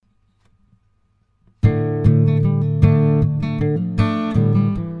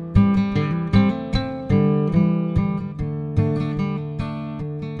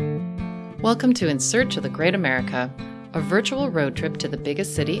Welcome to In Search of the Great America, a virtual road trip to the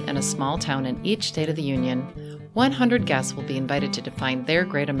biggest city and a small town in each state of the Union. 100 guests will be invited to define their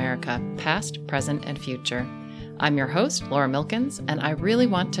great America, past, present, and future. I'm your host, Laura Milkins, and I really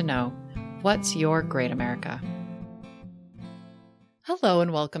want to know, what's your great America? Hello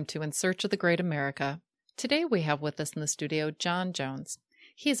and welcome to In Search of the Great America. Today we have with us in the studio John Jones.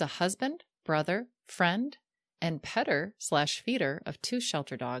 He is a husband, brother, friend, and petter/feeder of 2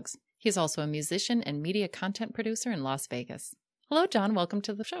 shelter dogs. He is also a musician and media content producer in Las Vegas. Hello, John. Welcome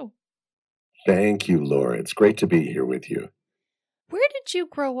to the show. Thank you, Laura. It's great to be here with you. Where did you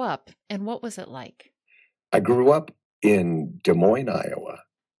grow up and what was it like? I grew up in Des Moines, Iowa.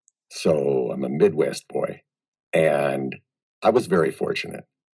 So I'm a Midwest boy. And I was very fortunate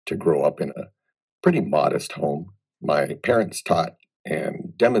to grow up in a pretty modest home. My parents taught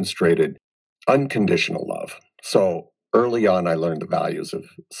and demonstrated unconditional love. So early on, I learned the values of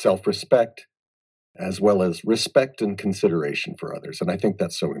self-respect, as well as respect and consideration for others. And I think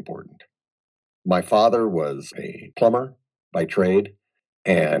that's so important. My father was a plumber by trade,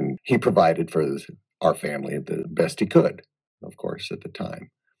 and he provided for our family the best he could, of course, at the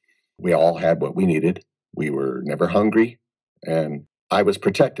time. We all had what we needed. We were never hungry, and I was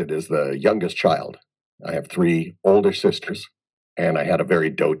protected as the youngest child. I have 3 older sisters, and I had a very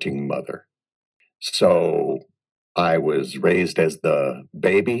doting mother. So I was raised as the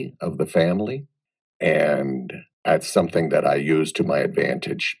baby of the family, and that's something that I use to my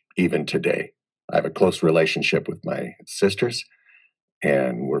advantage even today. I have a close relationship with my sisters,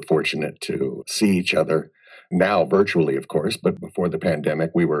 and we're fortunate to see each other now virtually, of course, but before the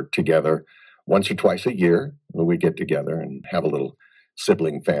pandemic, we were together once or twice a year when we get together and have a little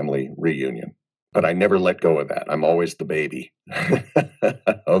sibling family reunion. But I never let go of that. I'm always the baby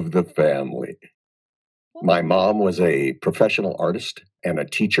of the family. My mom was a professional artist and a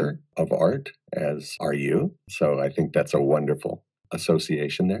teacher of art, as are you. So I think that's a wonderful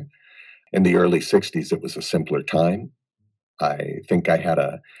association there. In the early 60s, it was a simpler time. I think I had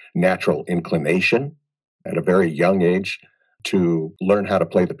a natural inclination at a very young age to learn how to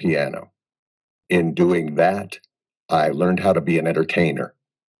play the piano. In doing that, I learned how to be an entertainer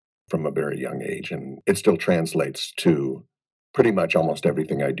from a very young age, and it still translates to pretty much almost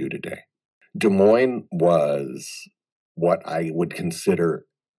everything I do today. Des Moines was what I would consider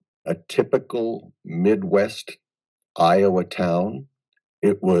a typical Midwest Iowa town.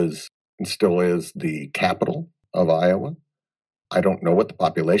 It was and still is the capital of Iowa. I don't know what the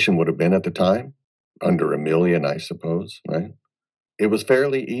population would have been at the time, under 1 million, I suppose, right? It was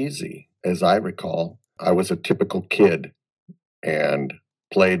fairly easy, as I recall. I was a typical kid and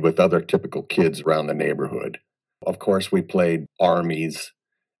played with other typical kids around the neighborhood. Of course, we played armies.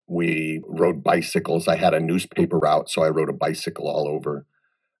 We rode bicycles. I had a newspaper route, so I rode a bicycle all over.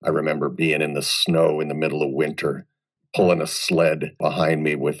 I remember being in the snow in the middle of winter, pulling a sled behind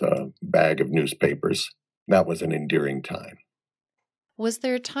me with a bag of newspapers. That was an endearing time. Was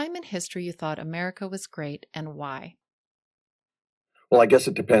there a time in history you thought America was great and why? Well, I guess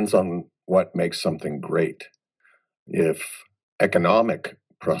it depends on what makes something great. If economic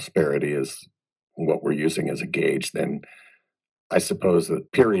prosperity is what we're using as a gauge, then I suppose the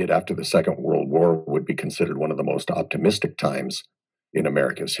period after the Second World War would be considered one of the most optimistic times in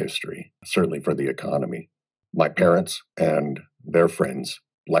America's history, certainly for the economy. My parents and their friends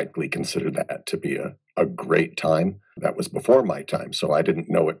likely considered that to be a great time. That was before my time, so I didn't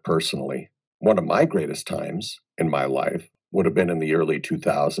know it personally. One of my greatest times in my life would have been in the early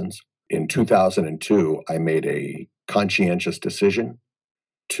 2000s. In 2002, I made a conscientious decision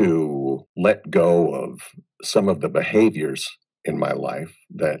to let go of some of the behaviors in my life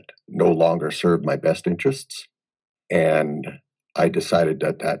that no longer served my best interests. And I decided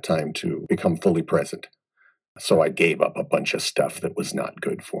at that time to become fully present. So I gave up a bunch of stuff that was not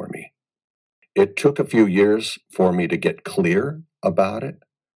good for me. It took a few years for me to get clear about it,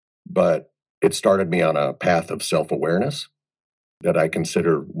 but it started me on a path of self-awareness that I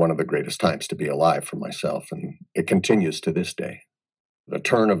consider one of the greatest times to be alive for myself, and it continues to this day. The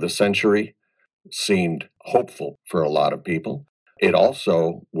turn of the century seemed hopeful for a lot of people. It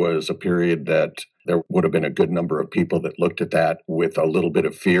also was a period that there would have been a good number of people that looked at that with a little bit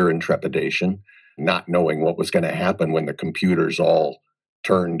of fear and trepidation, not knowing what was going to happen when the computers all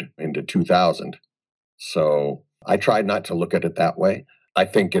turned into 2000. So I tried not to look at it that way. I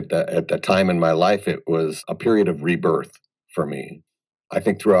think at the time in my life, it was a period of rebirth for me. I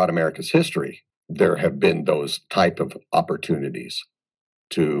think throughout America's history, there have been those type of opportunities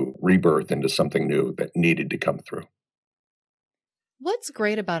to rebirth into something new that needed to come through. What's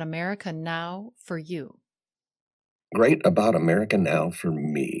great about America now for you? Great about America now for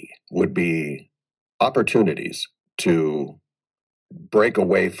me. would be opportunities to break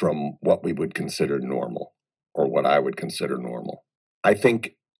away from what we would consider normal, or what I would consider normal. I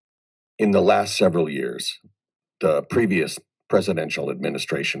think in the last several years, the previous presidential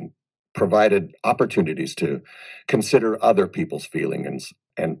administration provided opportunities to consider other people's feelings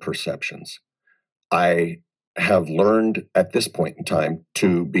and perceptions. I have learned at this point in time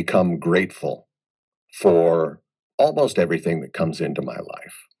to become grateful for almost everything that comes into my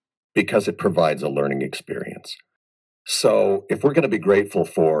life because it provides a learning experience. So if we're going to be grateful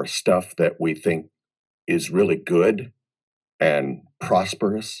for stuff that we think is really good and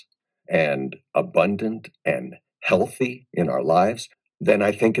prosperous and abundant and healthy in our lives, then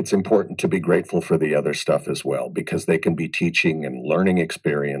I think it's important to be grateful for the other stuff as well, because they can be teaching and learning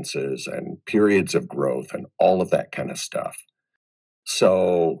experiences and periods of growth and all of that kind of stuff.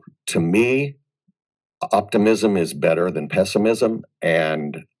 So to me, optimism is better than pessimism,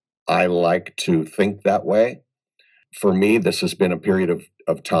 and I like to think that way. For me, this has been a period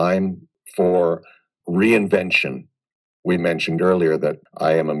of time for reinvention. We mentioned earlier that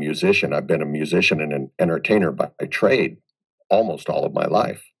I am a musician. I've been a musician and an entertainer by trade almost all of my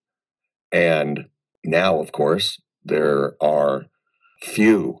life. And now, of course, there are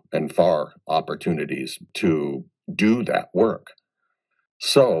few and far opportunities to do that work.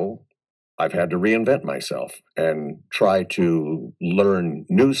 So I've had to reinvent myself and try to learn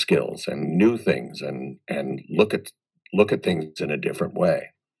new skills and new things and look at things in a different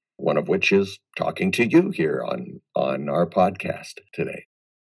way. One of which is talking to you here on our podcast today.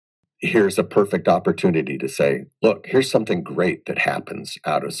 Here's a perfect opportunity to say, look, here's something great that happens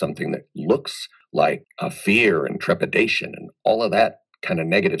out of something that looks like a fear and trepidation and all of that kind of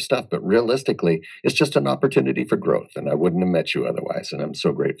negative stuff. But realistically, it's just an opportunity for growth. And I wouldn't have met you otherwise. And I'm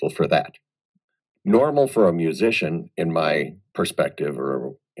so grateful for that. Normal for a musician, in my perspective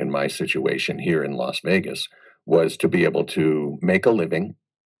or in my situation here in Las Vegas, was to be able to make a living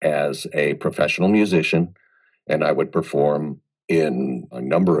as a professional musician. And I would perform in a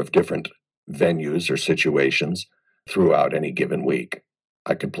number of different venues or situations throughout any given week.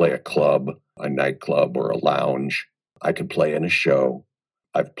 I could play a club, a nightclub, or a lounge. I could play in a show.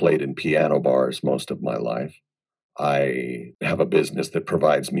 I've played in piano bars most of my life. I have a business that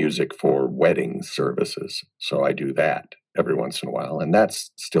provides music for wedding services, so I do that every once in a while, and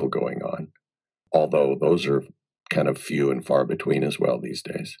that's still going on, although those are kind of few and far between as well these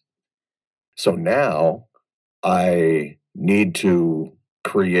days. So now I need to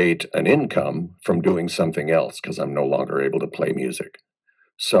create an income from doing something else because I'm no longer able to play music.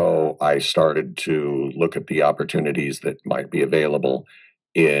 So I started to look at the opportunities that might be available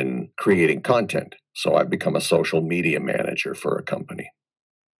in creating content. So I've become a social media manager for a company.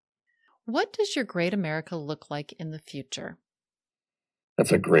 What does your great America look like in the future?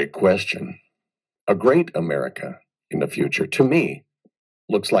 That's a great question. A great America in the future, to me,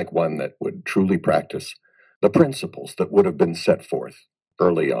 looks like one that would truly practice the principles that would have been set forth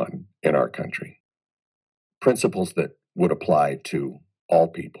early on in our country. Principles that would apply to all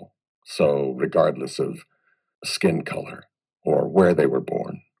people. So regardless of skin color or where they were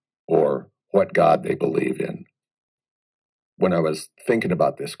born or what God they believe in. When I was thinking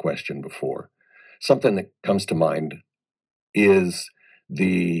about this question before, something that comes to mind is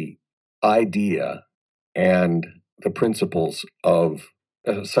the idea and the principles of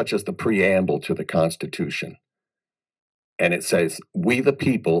such as the preamble to the Constitution. And it says, we the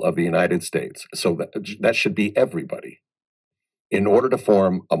people of the United States, so that should be everybody, in order to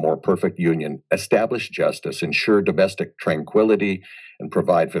form a more perfect union, establish justice, ensure domestic tranquility, and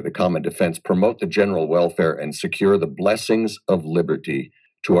provide for the common defense, promote the general welfare, and secure the blessings of liberty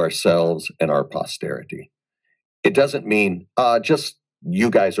to ourselves and our posterity. It doesn't mean just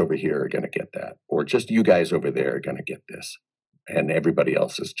you guys over here are going to get that, or just you guys over there are going to get this, and everybody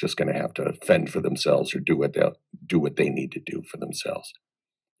else is just going to have to fend for themselves or do what they need to do for themselves.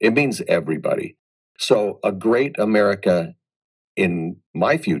 It means everybody. So a great America in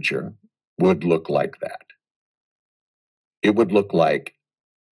my future would look like that. It would look like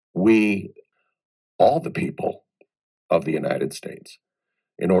we, all the people of the United States,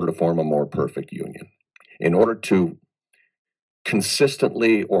 in order to form a more perfect union, in order to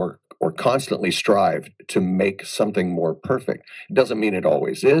consistently or constantly strive to make something more perfect. It doesn't mean it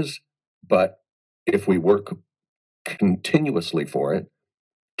always is, but if we work continuously for it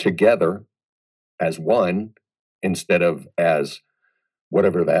together as one, instead of as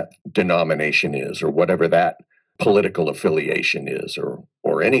whatever that denomination is or whatever that political affiliation is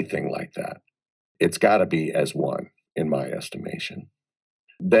or anything like that, it's got to be as one, in my estimation.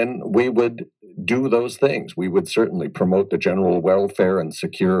 Then we would do those things. We would certainly promote the general welfare and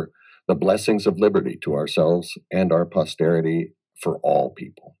secure the blessings of liberty to ourselves and our posterity for all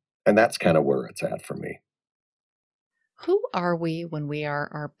people. And that's kind of where it's at for me. Who are we when we are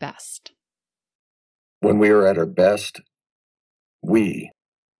our best? When we are at our best, we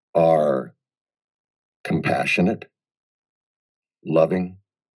are compassionate, loving,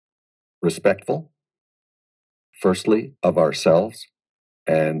 respectful, firstly of ourselves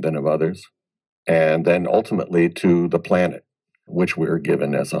and then of others, and then ultimately to the planet, which we're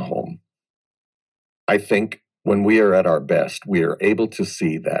given as a home. I think when we are at our best, we are able to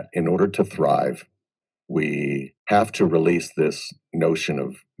see that in order to thrive, we have to release this notion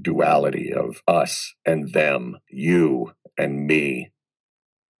of duality of us and them, you and me.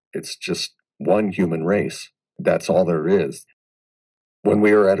 It's just one human race. That's all there is. When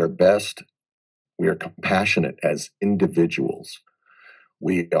we are at our best, we are compassionate as individuals.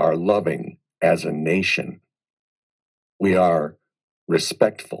 We are loving as a nation. We are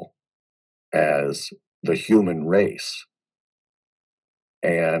respectful as the human race.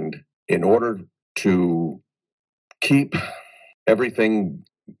 And in order to keep everything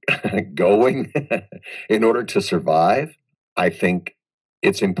going, in order to survive, I think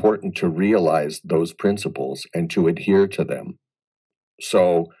it's important to realize those principles and to adhere to them.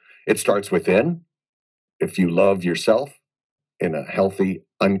 So it starts within. If you love yourself in a healthy,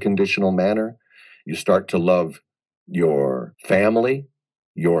 unconditional manner, you start to love your family,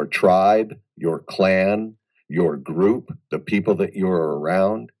 your tribe, your clan, your group, the people that you're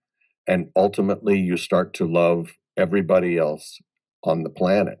around, and ultimately you start to love everybody else on the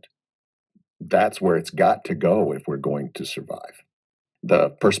planet. That's where it's got to go if we're going to survive. The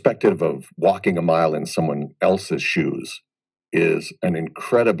perspective of walking a mile in someone else's shoes is an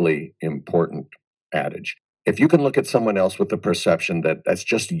incredibly important adage. If you can look at someone else with the perception that that's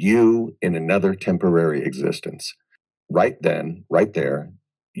just you in another temporary existence, right then, right there,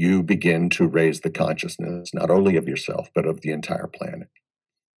 you begin to raise the consciousness, not only of yourself, but of the entire planet.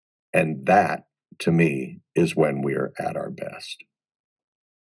 And that, to me, is when we're at our best.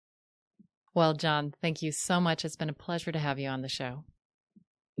 Well, John, thank you so much. It's been a pleasure to have you on the show.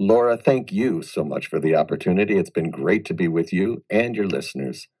 Laura, thank you so much for the opportunity. It's been great to be with you and your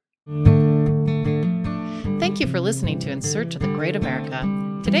listeners. Thank you for listening to In Search of the Great America.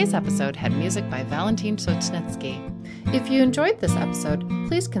 Today's episode had music by Valentin Sochnetsky. If you enjoyed this episode,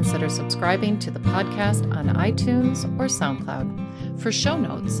 please consider subscribing to the podcast on iTunes or SoundCloud. For show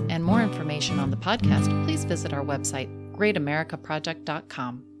notes and more information on the podcast, please visit our website,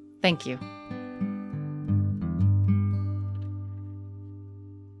 greatamericaproject.com. Thank you.